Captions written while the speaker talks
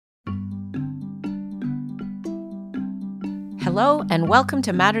Hello, and welcome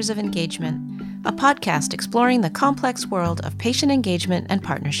to Matters of Engagement, a podcast exploring the complex world of patient engagement and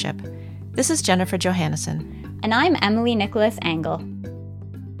partnership. This is Jennifer Johannesson. And I'm Emily Nicholas Angle.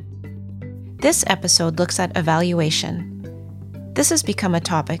 This episode looks at evaluation. This has become a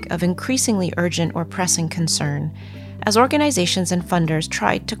topic of increasingly urgent or pressing concern as organizations and funders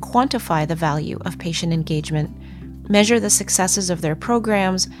try to quantify the value of patient engagement, measure the successes of their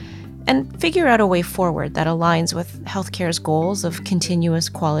programs, and figure out a way forward that aligns with healthcare's goals of continuous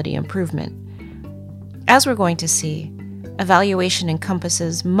quality improvement. As we're going to see, evaluation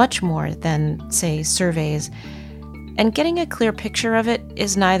encompasses much more than, say, surveys, and getting a clear picture of it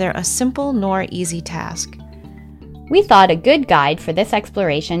is neither a simple nor easy task. We thought a good guide for this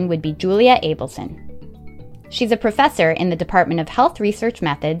exploration would be Julia Abelson. She's a professor in the Department of Health Research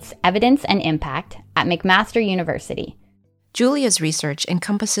Methods, Evidence and Impact at McMaster University. Julia's research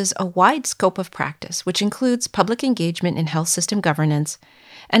encompasses a wide scope of practice, which includes public engagement in health system governance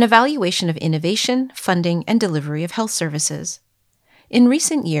and evaluation of innovation, funding, and delivery of health services. In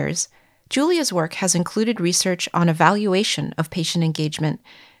recent years, Julia's work has included research on evaluation of patient engagement,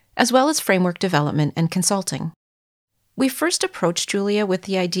 as well as framework development and consulting. We first approached Julia with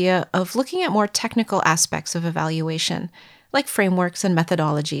the idea of looking at more technical aspects of evaluation, like frameworks and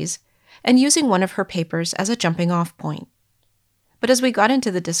methodologies, and using one of her papers as a jumping-off point. But as we got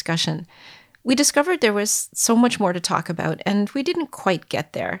into the discussion, we discovered there was so much more to talk about, and we didn't quite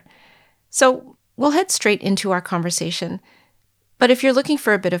get there. So we'll head straight into our conversation. But if you're looking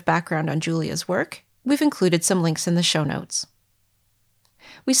for a bit of background on Julia's work, we've included some links in the show notes.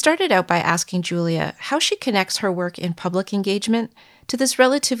 We started out by asking Julia how she connects her work in public engagement to this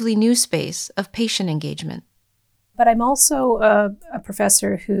relatively new space of patient engagement. But I'm also a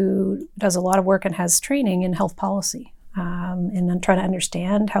professor who does a lot of work and has training in health policy. And I'm trying to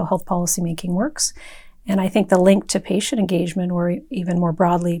understand how health policymaking works. And I think the link to patient engagement, or even more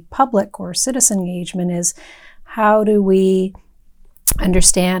broadly, public or citizen engagement, is how do we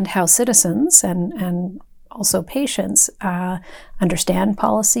understand how citizens and also patients understand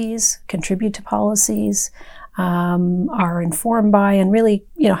policies, contribute to policies, are informed by, and really,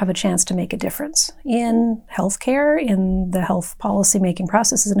 have a chance to make a difference in healthcare, in the health policy making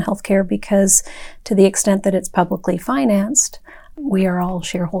processes in healthcare, because to the extent that it's publicly financed, we are all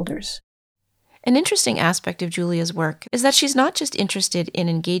shareholders. An interesting aspect of Julia's work is that she's not just interested in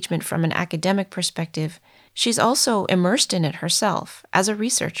engagement from an academic perspective, she's also immersed in it herself as a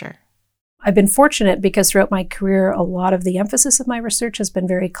researcher. I've been fortunate because throughout my career, a lot of the emphasis of my research has been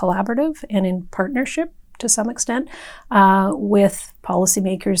very collaborative and in partnership to some extent with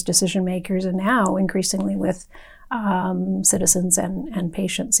policymakers, decision makers, and now increasingly with citizens and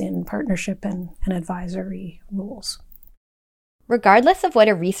patients in partnership and advisory roles. Regardless of what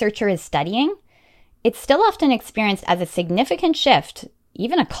a researcher is studying, it's still often experienced as a significant shift,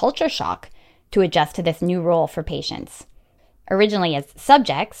 even a culture shock, to adjust to this new role for patients. Originally as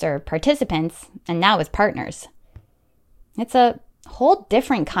subjects or participants, and now as partners. It's a whole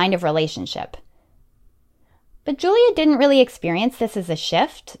different kind of relationship. But Julia didn't really experience this as a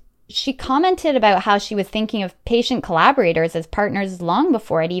shift. She commented about how she was thinking of patient collaborators as partners long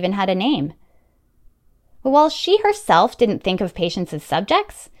before it even had a name. But while she herself didn't think of patients as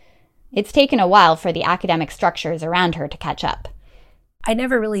subjects, it's taken a while for the academic structures around her to catch up. I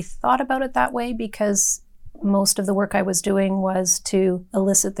never really thought about it that way because most of the work I was doing was to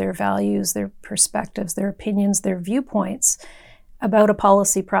elicit their values, their perspectives, their opinions, their viewpoints about a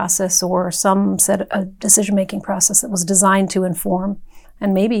policy process or some set of decision-making process that was designed to inform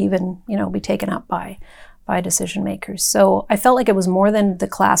and maybe even, be taken up by decision makers. So I felt like it was more than the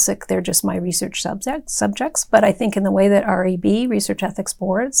classic, they're just my research subjects, but I think in the way that REB, Research Ethics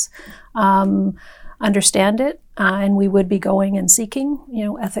Boards, understand it, and we would be going and seeking,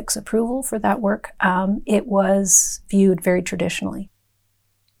 ethics approval for that work, it was viewed very traditionally.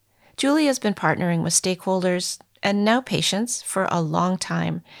 Julia's been partnering with stakeholders and now patients for a long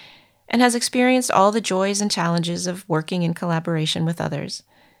time, and has experienced all the joys and challenges of working in collaboration with others.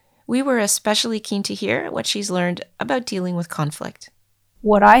 We were especially keen to hear what she's learned about dealing with conflict.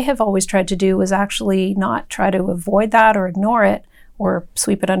 What I have always tried to do is actually not try to avoid that or ignore it or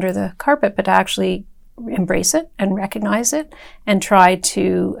sweep it under the carpet, but to actually embrace it and recognize it and try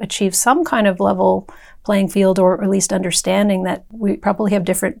to achieve some kind of level playing field, or at least understanding that we probably have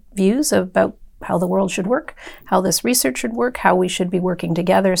different views about how the world should work, how this research should work, how we should be working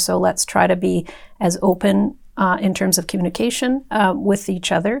together. So let's try to be as open in terms of communication with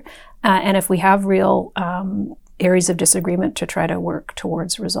each other. And if we have real areas of disagreement, to try to work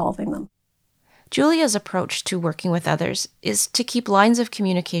towards resolving them. Julia's approach to working with others is to keep lines of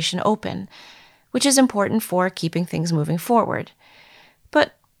communication open, which is important for keeping things moving forward.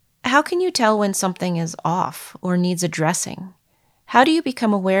 But how can you tell when something is off or needs addressing? How do you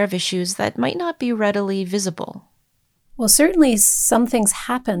become aware of issues that might not be readily visible? Well, certainly some things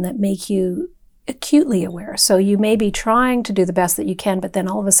happen that make you acutely aware. So you may be trying to do the best that you can, but then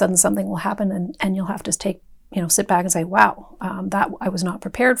all of a sudden something will happen and you'll have to sit back and say, wow, that I was not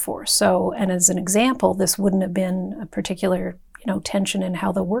prepared for. So, and as an example, this wouldn't have been a particular, tension in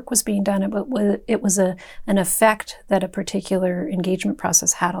how the work was being done, but it was an effect that a particular engagement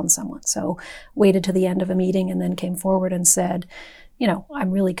process had on someone. So waited to the end of a meeting and then came forward and said, I'm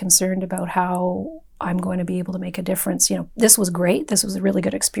really concerned about how I'm going to be able to make a difference. This was great. This was a really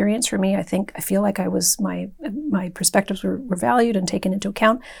good experience for me. I feel like my perspectives were valued and taken into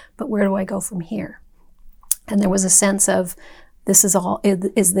account, but where do I go from here? And there was a sense of, is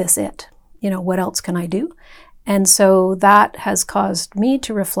this it? What else can I do? And so that has caused me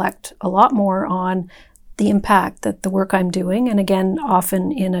to reflect a lot more on the impact that the work I'm doing, and again,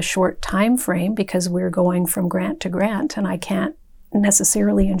 often in a short time frame because we're going from grant to grant, and I can't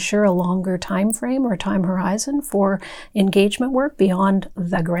necessarily ensure a longer time frame or time horizon for engagement work beyond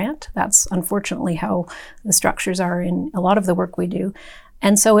the grant. That's unfortunately how the structures are in a lot of the work we do.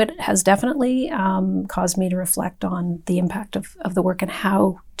 And so it has definitely caused me to reflect on the impact of the work and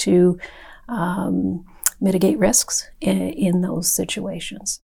how to mitigate risks in those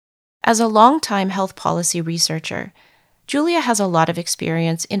situations. As a longtime health policy researcher, Julia has a lot of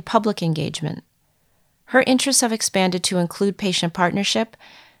experience in public engagement. Her interests have expanded to include patient partnership,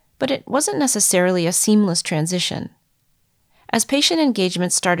 but it wasn't necessarily a seamless transition. As patient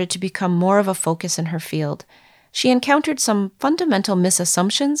engagement started to become more of a focus in her field, she encountered some fundamental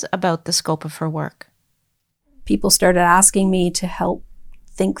misassumptions about the scope of her work. People started asking me to help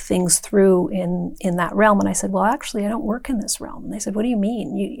think things through in that realm. And I said, well, actually, I don't work in this realm. And they said, what do you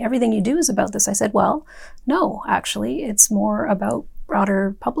mean? Everything you do is about this. I said, well, no, actually, it's more about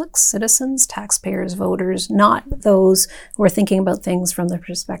broader public, citizens, taxpayers, voters, not those who are thinking about things from the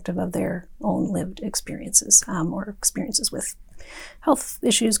perspective of their own lived experiences or experiences with health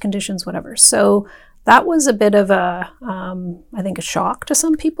issues, conditions, whatever. So that was a bit of I think a shock to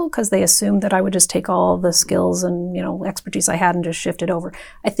some people because they assumed that I would just take all the skills and, expertise I had and just shift it over.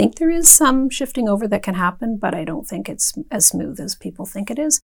 I think there is some shifting over that can happen, but I don't think it's as smooth as people think it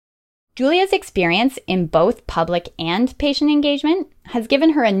is. Julia's experience in both public and patient engagement has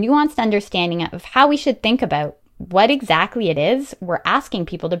given her a nuanced understanding of how we should think about what exactly it is we're asking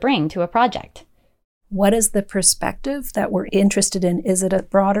people to bring to a project. What is the perspective that we're interested in? Is it a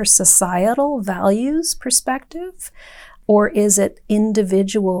broader societal values perspective? Or is it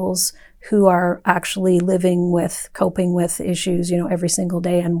individuals who are actually coping with issues, every single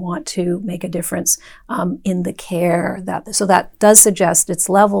day and want to make a difference in the care? So that does suggest it's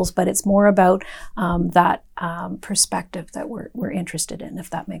levels, but it's more about that perspective that we're interested in, if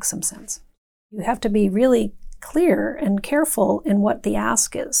that makes some sense. You have to be really clear and careful in what the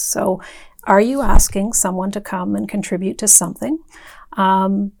ask is. So are you asking someone to come and contribute to something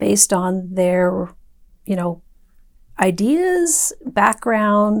based on their, ideas,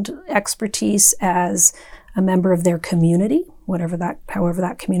 background, expertise as a member of their community, however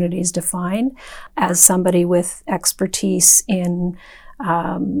that community is defined, as somebody with expertise in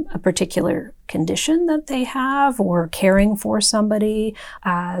a particular condition that they have or caring for somebody,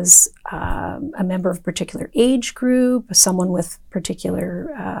 as a member of a particular age group, someone with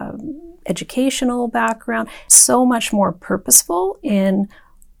particular educational background, so much more purposeful in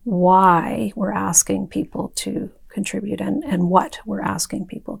why we're asking people to contribute and what we're asking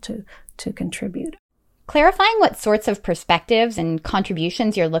people to contribute. Clarifying what sorts of perspectives and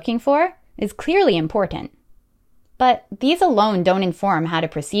contributions you're looking for is clearly important. But these alone don't inform how to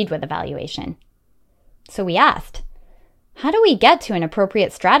proceed with evaluation. So we asked, how do we get to an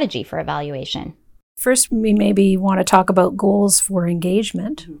appropriate strategy for evaluation? First, we maybe want to talk about goals for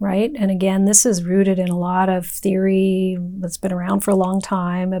engagement, right? And again, this is rooted in a lot of theory that's been around for a long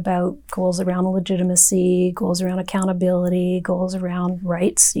time about goals around legitimacy, goals around accountability, goals around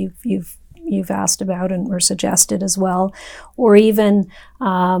rights you've asked about and or suggested as well, or even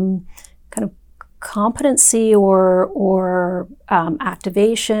kind of competency or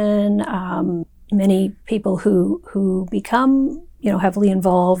activation. Many people who become heavily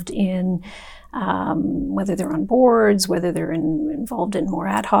involved in whether they're on boards, whether they're involved in more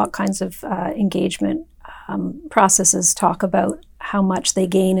ad hoc kinds of engagement processes, talk about how much they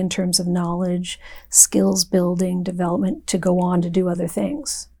gain in terms of knowledge, skills building, development to go on to do other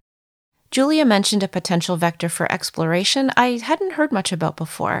things. Julia mentioned a potential vector for exploration I hadn't heard much about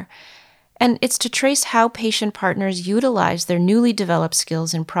before, And it's to trace how patient partners utilize their newly developed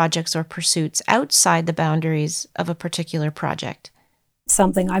skills in projects or pursuits outside the boundaries of a particular project.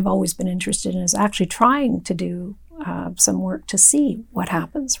 Something I've always been interested in is actually trying to do some work to see what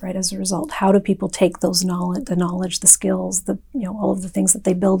happens, right, as a result. How do people take those the knowledge, the skills, all of the things that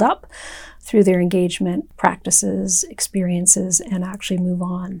they build up through their engagement practices, experiences, and actually move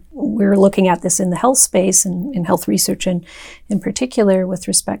on? We're looking at this in the health space and in health research and in particular with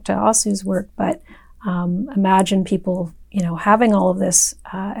respect to Asu's work, but imagine people, having all of this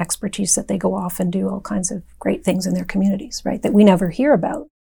expertise that they go off and do all kinds of great things in their communities, right, that we never hear about.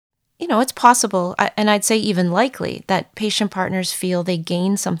 It's possible, and I'd say even likely, that patient partners feel they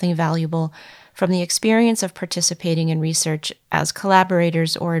gain something valuable from the experience of participating in research as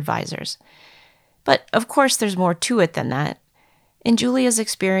collaborators or advisors. But of course, there's more to it than that. In Julia's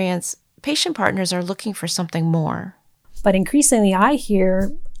experience, patient partners are looking for something more. But increasingly,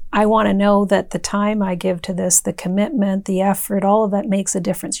 I want to know that the time I give to this, the commitment, the effort, all of that makes a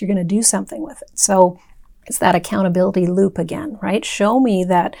difference. You're going to do something with it. So it's that accountability loop again, right? Show me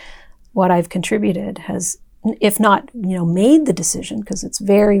that what I've contributed has, if not, made the decision, because it's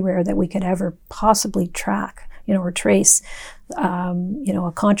very rare that we could ever possibly track, or trace,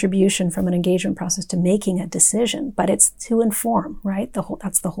 a contribution from an engagement process to making a decision, but it's to inform, right?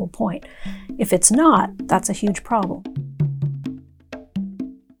 That's the whole point. If it's not, that's a huge problem.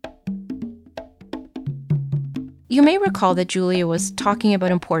 You may recall that Julia was talking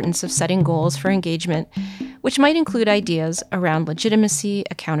about importance of setting goals for engagement, which might include ideas around legitimacy,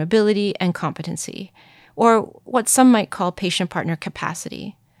 accountability, and competency, or what some might call patient-partner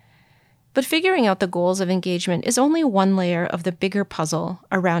capacity. But figuring out the goals of engagement is only one layer of the bigger puzzle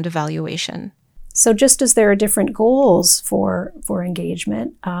around evaluation. So just as there are different goals for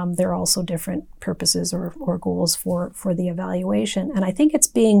engagement, there are also different purposes or goals for the evaluation. And I think it's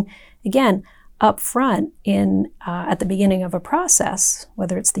being, again, upfront at the beginning of a process,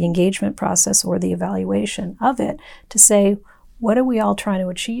 whether it's the engagement process or the evaluation of it, to say, what are we all trying to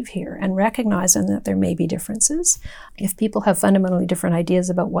achieve here? And recognizing that there may be differences. If people have fundamentally different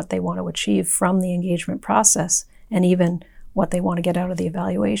ideas about what they want to achieve from the engagement process and even what they want to get out of the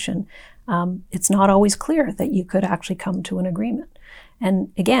evaluation, it's not always clear that you could actually come to an agreement.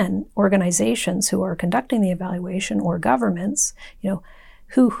 And again, organizations who are conducting the evaluation or governments,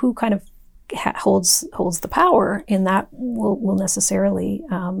 who kind of holds the power in that will necessarily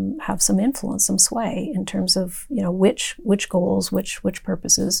have some influence, some sway in terms of which goals, which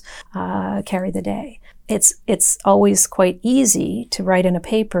purposes carry the day. It's always quite easy to write in a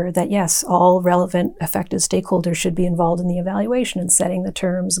paper that yes, all relevant affected stakeholders should be involved in the evaluation and setting the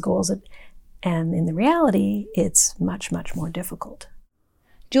terms, goals, and in the reality, it's much, much more difficult.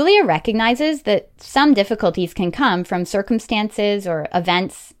 Julia recognizes that some difficulties can come from circumstances or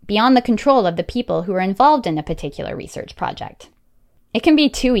events beyond the control of the people who are involved in a particular research project. It can be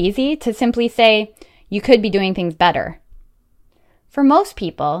too easy to simply say, you could be doing things better. For most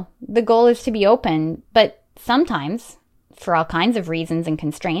people, the goal is to be open, but sometimes, for all kinds of reasons and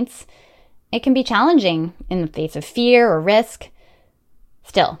constraints, it can be challenging in the face of fear or risk.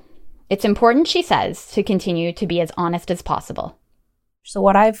 Still, it's important, she says, to continue to be as honest as possible. So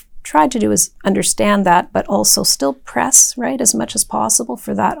what I've tried to do is understand that, but also still press, right, as much as possible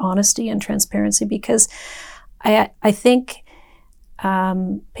for that honesty and transparency, because I think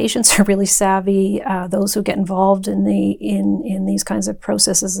patients are really savvy. Those who get involved in these kinds of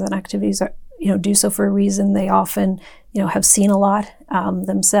processes and activities are, do so for a reason. They often, have seen a lot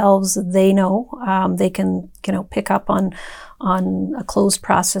themselves. They know they can, pick up on a closed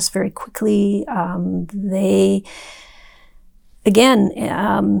process very quickly. Again,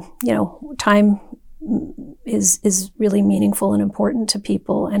 time is really meaningful and important to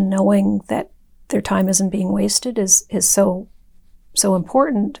people, and knowing that their time isn't being wasted is so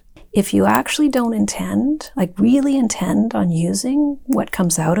important. If you actually don't really intend on using what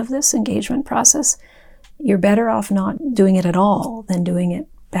comes out of this engagement process, you're better off not doing it at all than doing it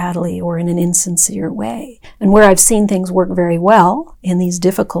badly or in an insincere way. And where I've seen things work very well in these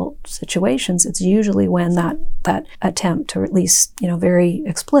difficult situations, it's usually when that attempt, or at least, very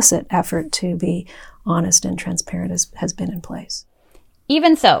explicit effort to be honest and transparent has been in place.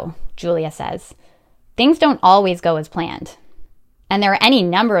 Even so, Julia says, things don't always go as planned. And there are any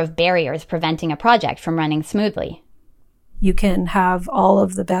number of barriers preventing a project from running smoothly. You can have all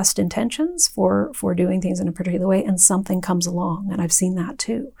of the best intentions for doing things in a particular way, and something comes along, and I've seen that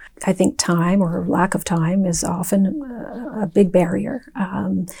too. I think time or lack of time is often a big barrier,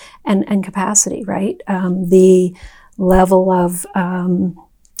 and capacity, right? The level of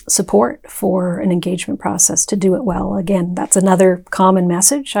support for an engagement process to do it well. Again, that's another common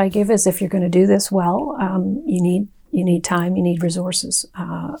message I give is if you're going to do this well, you need time, you need resources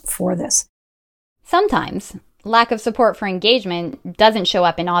for this. Sometimes lack of support for engagement doesn't show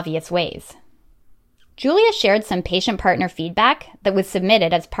up in obvious ways. Julia shared some patient partner feedback that was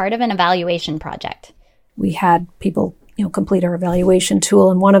submitted as part of an evaluation project. We had people, complete our evaluation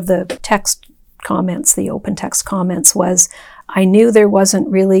tool, and one of the text comments, the open text comments, was, I knew there wasn't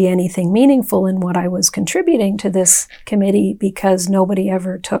really anything meaningful in what I was contributing to this committee because nobody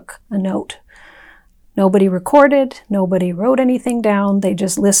ever took a note. Nobody recorded, nobody wrote anything down, they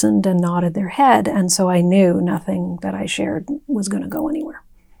just listened and nodded their head, and so I knew nothing that I shared was going to go anywhere.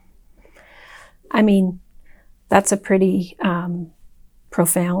 I mean, that's a pretty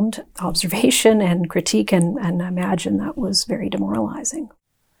profound observation and critique, and I imagine that was very demoralizing.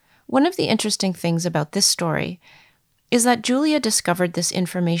 One of the interesting things about this story is that Julia discovered this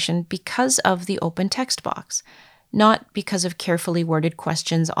information because of the open text box, not because of carefully worded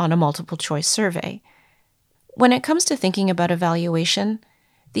questions on a multiple choice survey. When it comes to thinking about evaluation,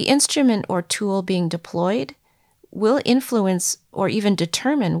 the instrument or tool being deployed will influence or even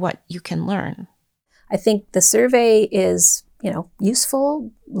determine what you can learn. I think the survey is,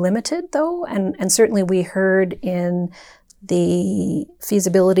 useful, limited though, and certainly we heard in the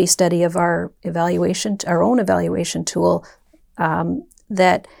feasibility study of our own evaluation tool,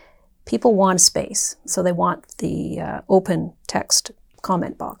 that people want space. So they want the open text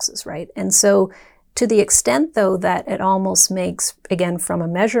comment boxes, right? And so to the extent, though, that it almost makes, again, from a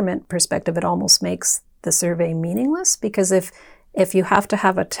measurement perspective, it almost makes the survey meaningless, because if you have to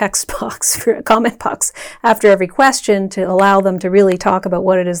have a text box for a comment box after every question to allow them to really talk about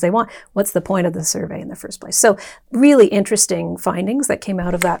what it is they want, what's the point of the survey in the first place? So really interesting findings that came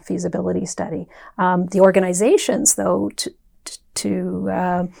out of that feasibility study. The organizations, though,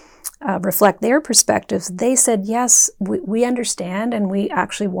 to reflect their perspectives, they said, yes, we understand and we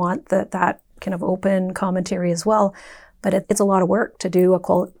actually want that kind of open commentary as well, but it's a lot of work to do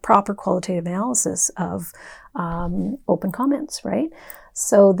a proper qualitative analysis of open comments, right?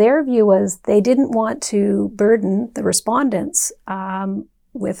 So their view was they didn't want to burden the respondents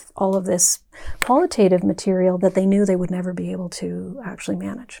with all of this qualitative material that they knew they would never be able to actually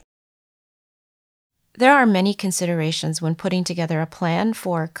manage. There are many considerations when putting together a plan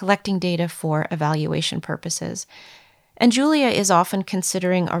for collecting data for evaluation purposes, and Julia is often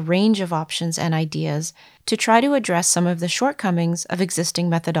considering a range of options and ideas to try to address some of the shortcomings of existing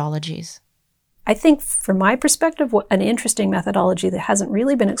methodologies. I think from my perspective, an interesting methodology that hasn't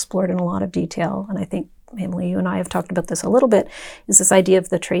really been explored in a lot of detail, and I think Emily, you and I have talked about this a little bit, is this idea of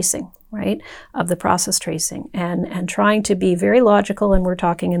the tracing, right? Of the process tracing and trying to be very logical. And we're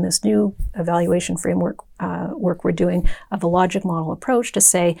talking in this new evaluation framework work we're doing of a logic model approach to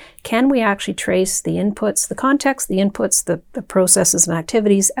say, can we actually trace the inputs, the context, the inputs, the processes and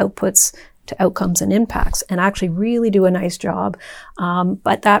activities, outputs to outcomes and impacts, and actually really do a nice job.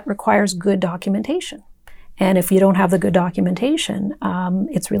 But that requires good documentation. And if you don't have the good documentation,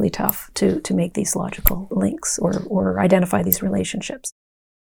 it's really tough to make these logical links or identify these relationships.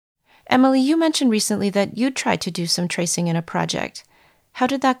 Emily, you mentioned recently that you tried to do some tracing in a project. How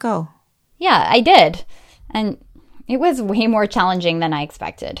did that go? Yeah, I did. And it was way more challenging than I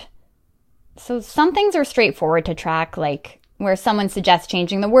expected. So some things are straightforward to track, like where someone suggests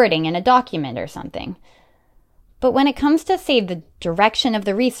changing the wording in a document or something. But when it comes to, say, the direction of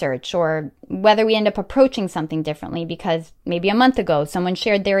the research, or whether we end up approaching something differently because maybe a month ago someone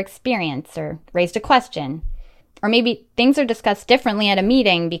shared their experience or raised a question, or maybe things are discussed differently at a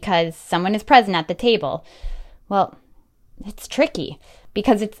meeting because someone is present at the table, well, it's tricky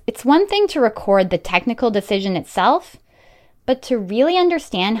because it's one thing to record the technical decision itself, but to really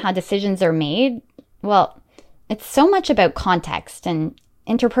understand how decisions are made, well, it's so much about context and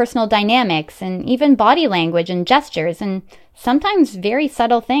interpersonal dynamics and even body language and gestures and sometimes very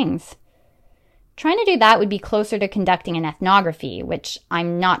subtle things. Trying to do that would be closer to conducting an ethnography, which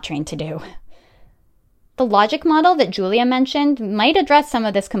I'm not trained to do. The logic model that Julia mentioned might address some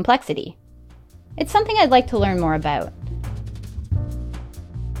of this complexity. It's something I'd like to learn more about.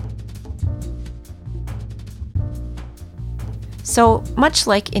 So, much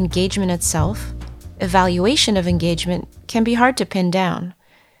like engagement itself, evaluation of engagement can be hard to pin down.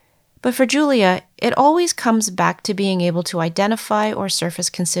 But for Julia, it always comes back to being able to identify or surface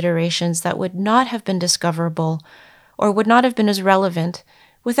considerations that would not have been discoverable or would not have been as relevant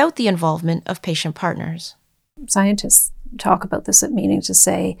without the involvement of patient partners. Scientists talk about this at meetings to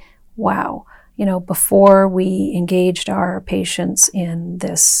say, wow, before we engaged our patients in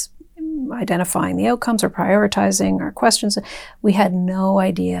this identifying the outcomes or prioritizing our questions. We had no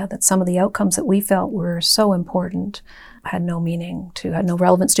idea that some of the outcomes that we felt were so important had no meaning to, had no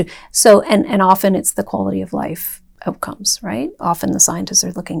relevance to. So, and often it's the quality of life outcomes, right? Often the scientists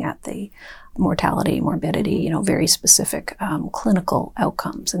are looking at the mortality, morbidity, very specific clinical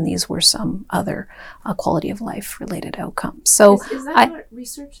outcomes, and these were some other quality of life related outcomes. So is that not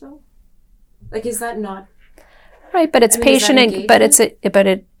research though? Like, is that not right? But it's patient, but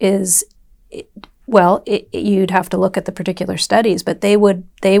it is. You'd have to look at the particular studies, but they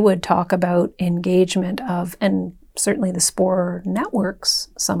would talk about engagement of, and certainly the SPORE networks,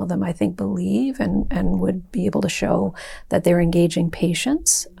 some of them I think believe and would be able to show that they're engaging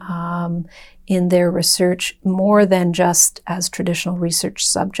patients in their research more than just as traditional research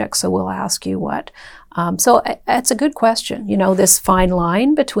subjects. So we'll ask you what. So it's a good question, this fine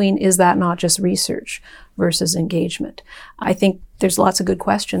line between, is that not just research versus engagement? I think there's lots of good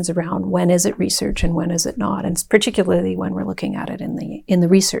questions around when is it research and when is it not, and particularly when we're looking at it in the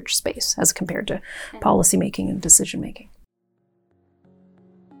research space as compared to policymaking and decision making.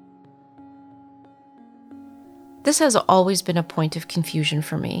 This has always been a point of confusion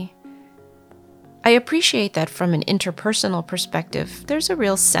for me. I appreciate that from an interpersonal perspective, there's a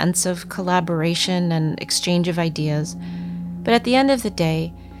real sense of collaboration and exchange of ideas. But at the end of the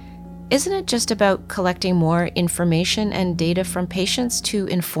day, isn't it just about collecting more information and data from patients to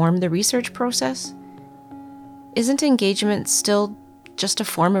inform the research process? Isn't engagement still just a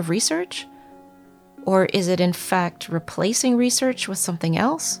form of research? Or is it in fact replacing research with something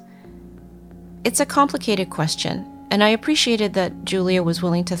else? It's a complicated question, and I appreciated that Julia was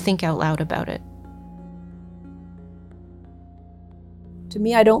willing to think out loud about it. To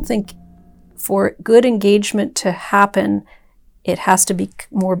me, I don't think for good engagement to happen, it has to be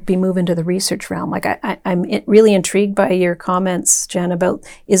move into the research realm. Like I'm really intrigued by your comments, Jen, about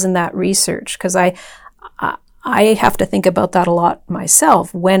isn't that research? Because I have to think about that a lot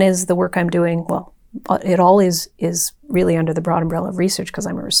myself. When is the work I'm doing? Well, it all is really under the broad umbrella of research because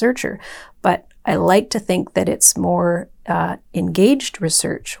I'm a researcher. But I like to think that it's more engaged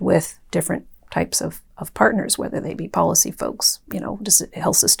research with different types of partners, whether they be policy folks,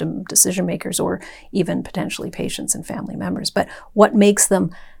 health system decision makers, or even potentially patients and family members. But what makes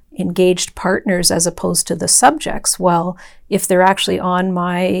them engaged partners as opposed to the subjects? Well, if they're actually on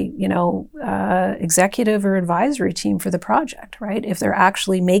my, executive or advisory team for the project, right? If they're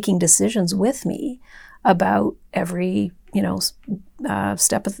actually making decisions with me about every,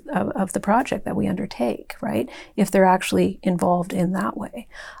 step of the project that we undertake, right? If they're actually involved in that way,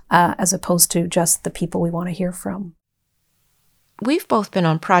 as opposed to just the people we want to hear from. We've both been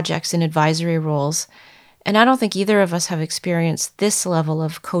on projects in advisory roles, and I don't think either of us have experienced this level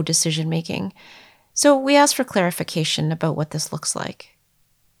of co-decision making. So we asked for clarification about what this looks like.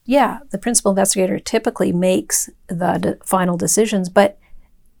 Yeah, the principal investigator typically makes the final decisions,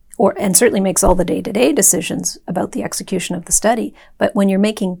 and certainly makes all the day-to-day decisions about the execution of the study. But when you're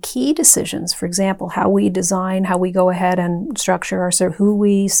making key decisions, for example, how we design, how we go ahead and structure who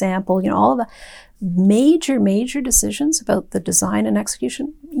we sample, all of the major decisions about the design and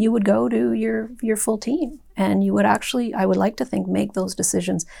execution, you would go to your full team. And you would actually, I would like to think, make those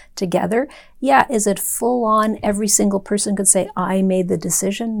decisions together. Yeah, is it full on every single person could say, I made the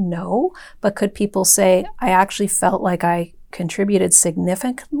decision? No. But could people say, I actually felt like I contributed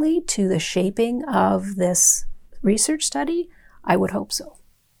significantly to the shaping of this research study? I would hope so.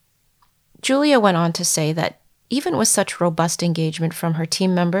 Julia went on to say that even with such robust engagement from her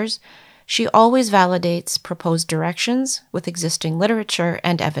team members, she always validates proposed directions with existing literature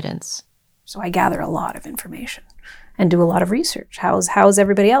and evidence. So I gather a lot of information and do a lot of research. How's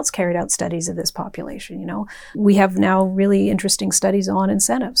everybody else carried out studies of this population? We have now really interesting studies on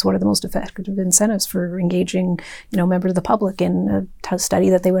incentives. What are the most effective incentives for engaging, members of the public in a study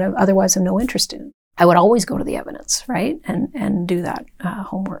that they would otherwise have no interest in? I would always go to the evidence, right, and do that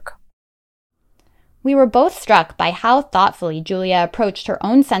homework. We were both struck by how thoughtfully Julia approached her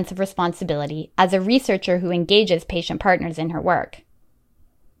own sense of responsibility as a researcher who engages patient partners in her work.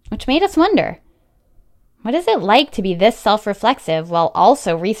 Which made us wonder, what is it like to be this self-reflexive while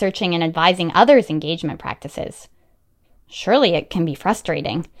also researching and advising others' engagement practices? Surely it can be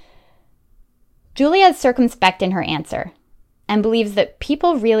frustrating. Julia is circumspect in her answer and believes that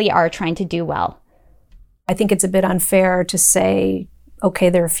people really are trying to do well. I think it's a bit unfair to say, okay,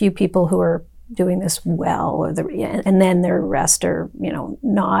 there are a few people who are doing this well, and then the rest are,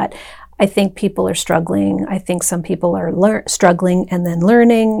 not. I think people are struggling. I think some people are struggling and then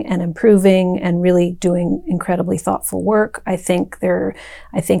learning and improving and really doing incredibly thoughtful work. I think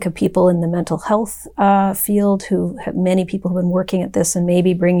of people in the mental health field many people who have been working at this and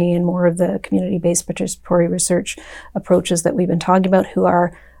maybe bringing in more of the community-based participatory research approaches that we've been talking about, who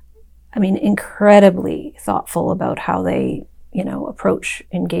are, incredibly thoughtful about how they, approach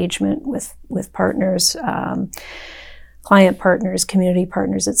engagement with partners, client partners, community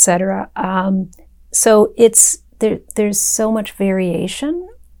partners, et cetera. So there's so much variation,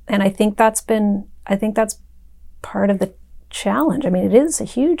 and I think that's part of the challenge. It is a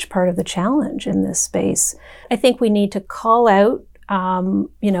huge part of the challenge in this space. I think we need to call out,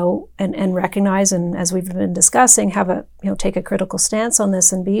 and recognize, and as we've been discussing, take a critical stance on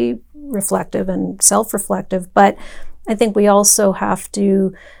this and be reflective and self-reflective. But I think we also have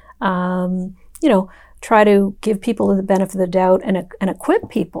to, try to give people the benefit of the doubt and equip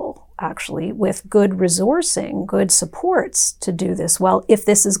people actually with good resourcing, good supports to do this well, if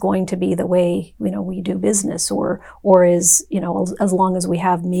this is going to be the way, we do business, or is, as long as we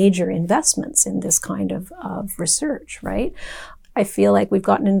have major investments in this kind of research, right? I feel like we've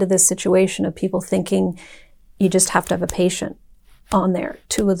gotten into this situation of people thinking you just have to have a patient on there,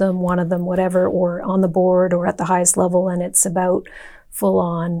 2 of them, 1 of them, whatever, or on the board or at the highest level, and it's about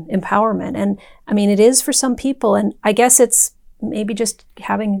full-on empowerment. And it is for some people, and I guess it's maybe just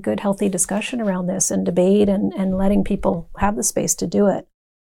having a good, healthy discussion around this and debate and letting people have the space to do it.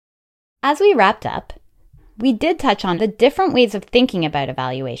 As we wrapped up, we did touch on the different ways of thinking about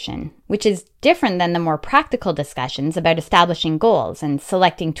evaluation, which is different than the more practical discussions about establishing goals and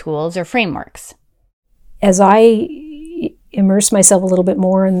selecting tools or frameworks. As I immerse myself a little bit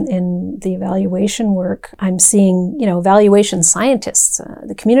more in the evaluation work, I'm seeing, evaluation scientists,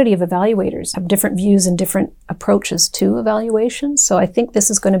 the community of evaluators have different views and different approaches to evaluation. So I think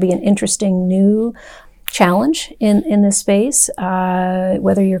this is going to be an interesting new challenge in this space,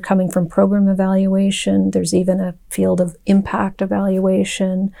 whether you're coming from program evaluation, there's even a field of impact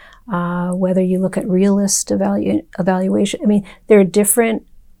evaluation, whether you look at realist evaluation. There are different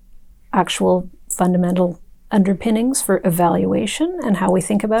actual fundamental underpinnings for evaluation and how we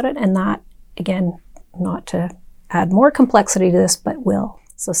think about it. And that, again, not to add more complexity to this, but will.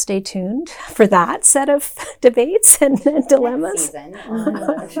 So stay tuned for that set of debates and dilemmas.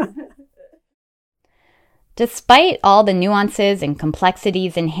 Despite all the nuances and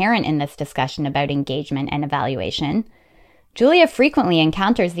complexities inherent in this discussion about engagement and evaluation, Julia frequently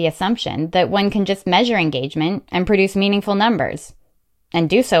encounters the assumption that one can just measure engagement and produce meaningful numbers, and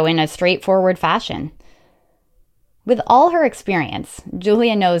do so in a straightforward fashion. With all her experience,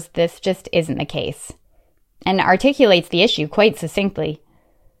 Julia knows this just isn't the case, and articulates the issue quite succinctly.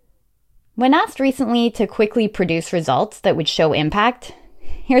 When asked recently to quickly produce results that would show impact,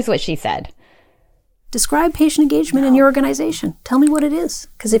 here's what she said. Describe patient engagement in your organization. Tell me what it is.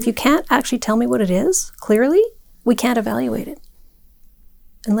 Because if you can't actually tell me what it is clearly, we can't evaluate it.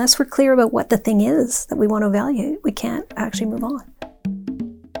 Unless we're clear about what the thing is that we want to evaluate, we can't actually move on.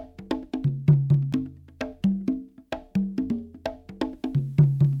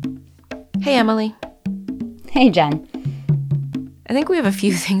 Hey, Emily. Hey, Jen. I think we have a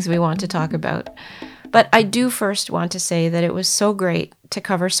few things we want to talk about, but I do first want to say that it was so great to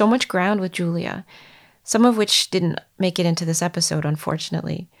cover so much ground with Julia, some of which didn't make it into this episode,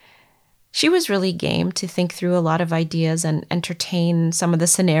 unfortunately. She was really game to think through a lot of ideas and entertain some of the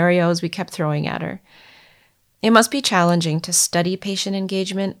scenarios we kept throwing at her. It must be challenging to study patient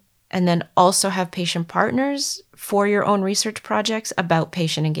engagement and then also have patient partners for your own research projects about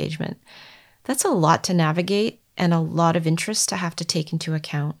patient engagement. That's a lot to navigate and a lot of interest to have to take into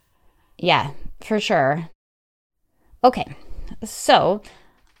account. Yeah, for sure. Okay, so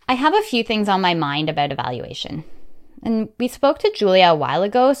I have a few things on my mind about evaluation. And we spoke to Julia a while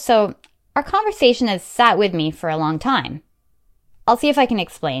ago, so our conversation has sat with me for a long time. I'll see if I can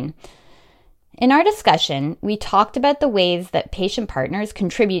explain. In our discussion, we talked about the ways that patient partners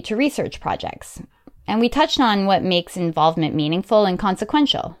contribute to research projects, and we touched on what makes involvement meaningful and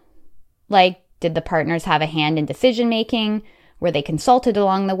consequential. Like, did the partners have a hand in decision-making? Were they consulted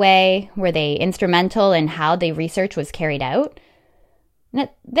along the way? Were they instrumental in how the research was carried out? And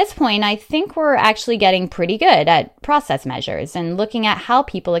at this point, I think we're actually getting pretty good at process measures and looking at how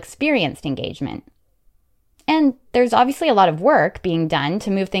people experienced engagement. And there's obviously a lot of work being done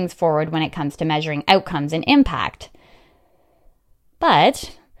to move things forward when it comes to measuring outcomes and impact.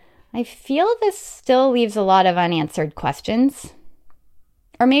 But I feel this still leaves a lot of unanswered questions.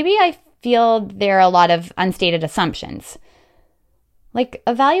 Or maybe I feel there are a lot of unstated assumptions. Like,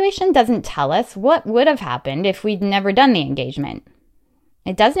 evaluation doesn't tell us what would have happened if we'd never done the engagement.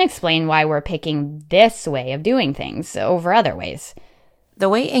 It doesn't explain why we're picking this way of doing things over other ways. The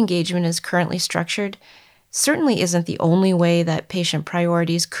way engagement is currently structured certainly isn't the only way that patient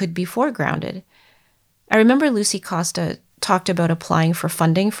priorities could be foregrounded. I remember Lucy Costa talked about applying for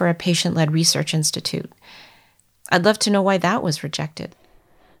funding for a patient-led research institute. I'd love to know why that was rejected.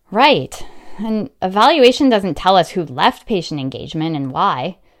 Right. And evaluation doesn't tell us who left patient engagement and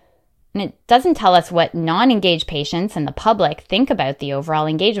why. And it doesn't tell us what non-engaged patients and the public think about the overall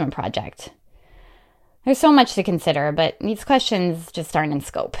engagement project. There's so much to consider, but these questions just aren't in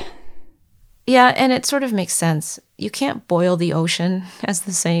scope. Yeah, and it sort of makes sense. You can't boil the ocean, as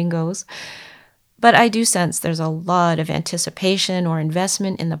the saying goes. But I do sense there's a lot of anticipation or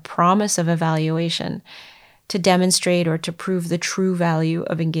investment in the promise of evaluation to demonstrate or to prove the true value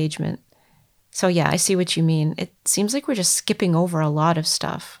of engagement. So yeah, I see what you mean. It seems like we're just skipping over a lot of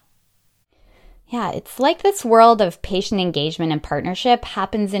stuff. Yeah, it's like this world of patient engagement and partnership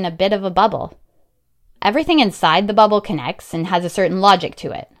happens in a bit of a bubble. Everything inside the bubble connects and has a certain logic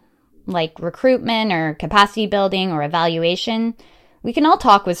to it. Like recruitment or capacity building or evaluation, we can all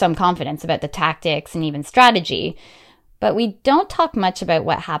talk with some confidence about the tactics and even strategy, but we don't talk much about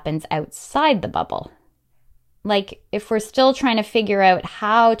what happens outside the bubble. Like, if we're still trying to figure out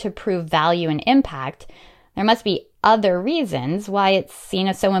how to prove value and impact, there must be other reasons why it's seen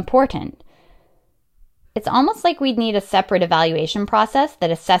as so important. It's almost like we'd need a separate evaluation process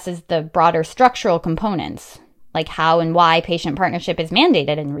that assesses the broader structural components, like how and why patient partnership is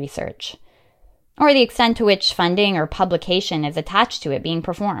mandated in research, or the extent to which funding or publication is attached to it being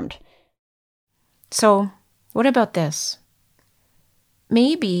performed. So, what about this?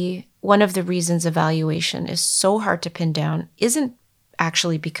 Maybe one of the reasons evaluation is so hard to pin down isn't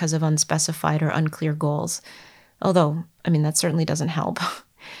actually because of unspecified or unclear goals, although, that certainly doesn't help.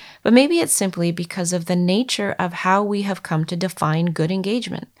 But maybe it's simply because of the nature of how we have come to define good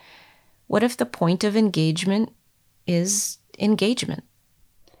engagement. What if the point of engagement is engagement?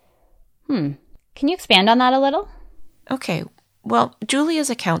 Can you expand on that a little? Okay, well, Julia's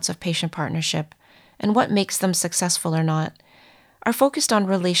accounts of patient partnership and what makes them successful or not are focused on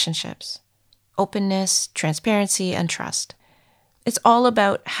relationships, openness, transparency, and trust. It's all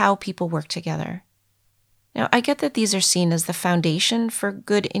about how people work together. Now, I get that these are seen as the foundation for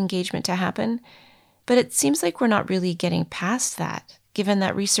good engagement to happen, but it seems like we're not really getting past that, given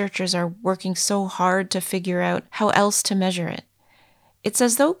that researchers are working so hard to figure out how else to measure it. It's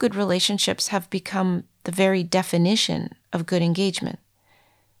as though good relationships have become the very definition of good engagement.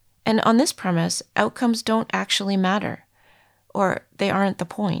 And on this premise, outcomes don't actually matter, or they aren't the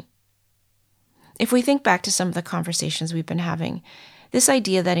point. If we think back to some of the conversations we've been having, this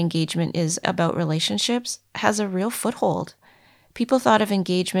idea that engagement is about relationships has a real foothold. People thought of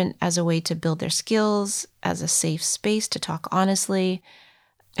engagement as a way to build their skills, as a safe space to talk honestly,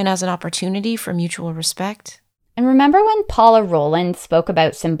 and as an opportunity for mutual respect. And remember when Paula Rowland spoke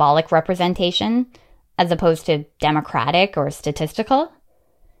about symbolic representation, as opposed to democratic or statistical?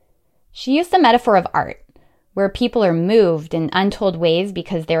 She used the metaphor of art, where people are moved in untold ways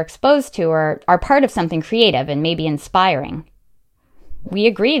because they're exposed to or are part of something creative and maybe inspiring. We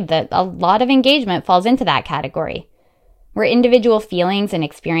agreed that a lot of engagement falls into that category, where individual feelings and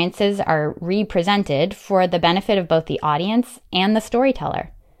experiences are represented for the benefit of both the audience and the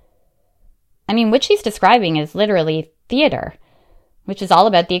storyteller. What she's describing is literally theater, which is all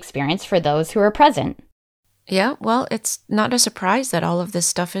about the experience for those who are present. Yeah, well, it's not a surprise that all of this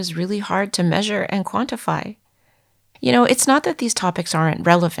stuff is really hard to measure and quantify. It's not that these topics aren't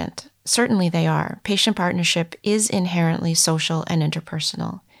relevant. Certainly they are. Patient partnership is inherently social and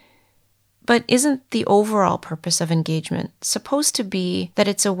interpersonal. But isn't the overall purpose of engagement supposed to be that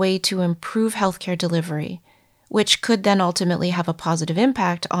it's a way to improve healthcare delivery, which could then ultimately have a positive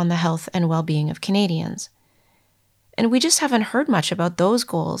impact on the health and well-being of Canadians? And we just haven't heard much about those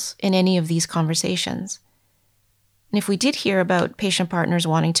goals in any of these conversations. And if we did hear about patient partners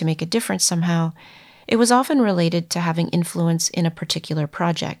wanting to make a difference somehow, it was often related to having influence in a particular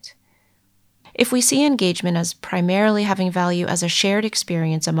project. If we see engagement as primarily having value as a shared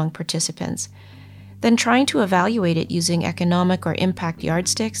experience among participants, then trying to evaluate it using economic or impact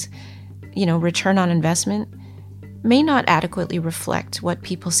yardsticks, return on investment, may not adequately reflect what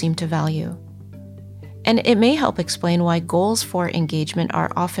people seem to value. And it may help explain why goals for engagement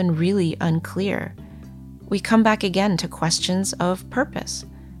are often really unclear. We come back again to questions of purpose.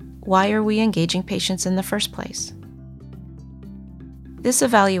 Why are we engaging patients in the first place? This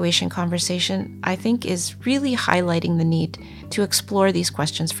evaluation conversation, I think, is really highlighting the need to explore these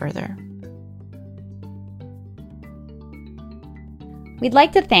questions further. We'd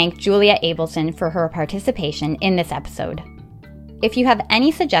like to thank Julia Abelson for her participation in this episode. If you have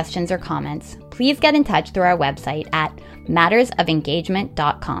any suggestions or comments, please get in touch through our website at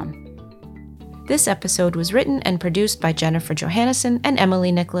mattersofengagement.com. This episode was written and produced by Jennifer Johannesson and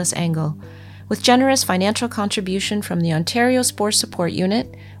Emily Nicholas Engel, with generous financial contribution from the Ontario Spore Support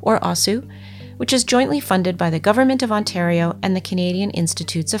Unit, or OSU, which is jointly funded by the Government of Ontario and the Canadian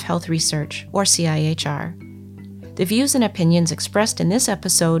Institutes of Health Research, or CIHR. The views and opinions expressed in this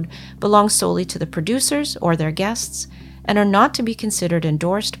episode belong solely to the producers or their guests and are not to be considered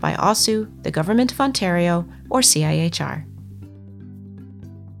endorsed by OSU, the Government of Ontario, or CIHR.